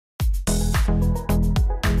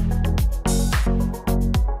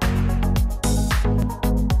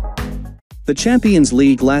The Champions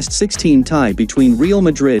League last 16 tie between Real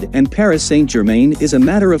Madrid and Paris Saint-Germain is a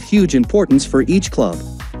matter of huge importance for each club.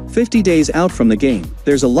 50 days out from the game,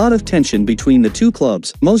 there's a lot of tension between the two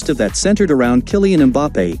clubs, most of that centered around Kylian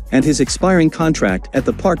Mbappé and his expiring contract at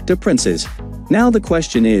the Parc des Princes. Now the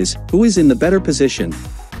question is, who is in the better position?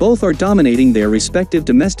 Both are dominating their respective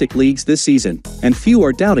domestic leagues this season, and few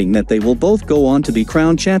are doubting that they will both go on to be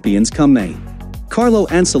crowned champions come May. Carlo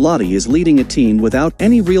Ancelotti is leading a team without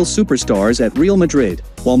any real superstars at Real Madrid,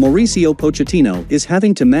 while Mauricio Pochettino is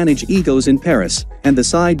having to manage egos in Paris, and the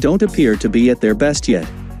side don't appear to be at their best yet.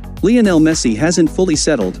 Leonel Messi hasn't fully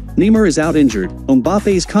settled, Neymar is out injured,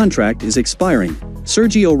 Mbappé's contract is expiring,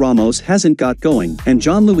 Sergio Ramos hasn't got going, and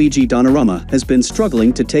Gianluigi Donnarumma has been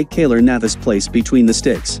struggling to take Keylor Navas' place between the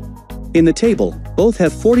sticks. In the table, both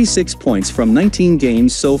have 46 points from 19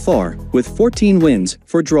 games so far, with 14 wins,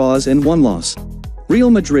 4 draws and 1 loss. Real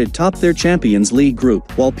Madrid topped their Champions League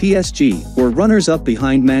group, while PSG were runners-up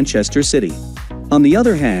behind Manchester City. On the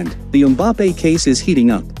other hand, the Mbappé case is heating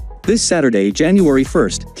up. This Saturday, January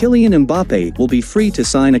 1st, Kylian Mbappé will be free to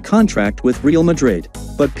sign a contract with Real Madrid,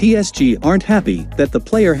 but PSG aren't happy that the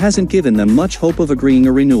player hasn't given them much hope of agreeing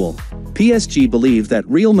a renewal. PSG believe that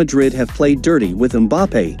Real Madrid have played dirty with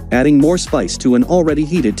Mbappé, adding more spice to an already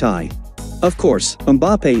heated tie. Of course,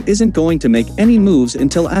 Mbappé isn't going to make any moves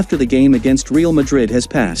until after the game against Real Madrid has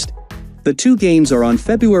passed. The two games are on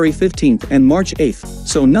February 15th and March 8th,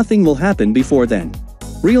 so nothing will happen before then.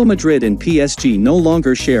 Real Madrid and PSG no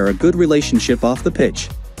longer share a good relationship off the pitch.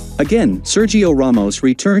 Again, Sergio Ramos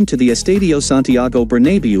returned to the Estadio Santiago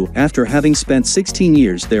Bernabéu after having spent 16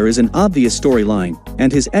 years there is an obvious storyline,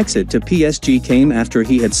 and his exit to PSG came after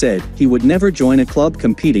he had said he would never join a club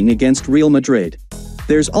competing against Real Madrid.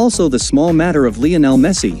 There's also the small matter of Lionel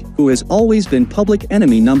Messi, who has always been public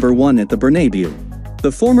enemy number 1 at the Bernabéu.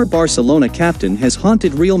 The former Barcelona captain has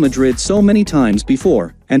haunted Real Madrid so many times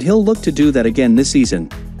before, and he'll look to do that again this season.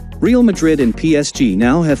 Real Madrid and PSG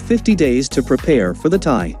now have 50 days to prepare for the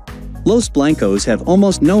tie. Los Blancos have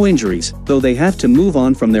almost no injuries, though they have to move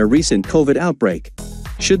on from their recent COVID outbreak.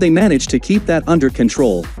 Should they manage to keep that under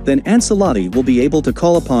control, then Ancelotti will be able to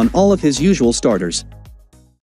call upon all of his usual starters.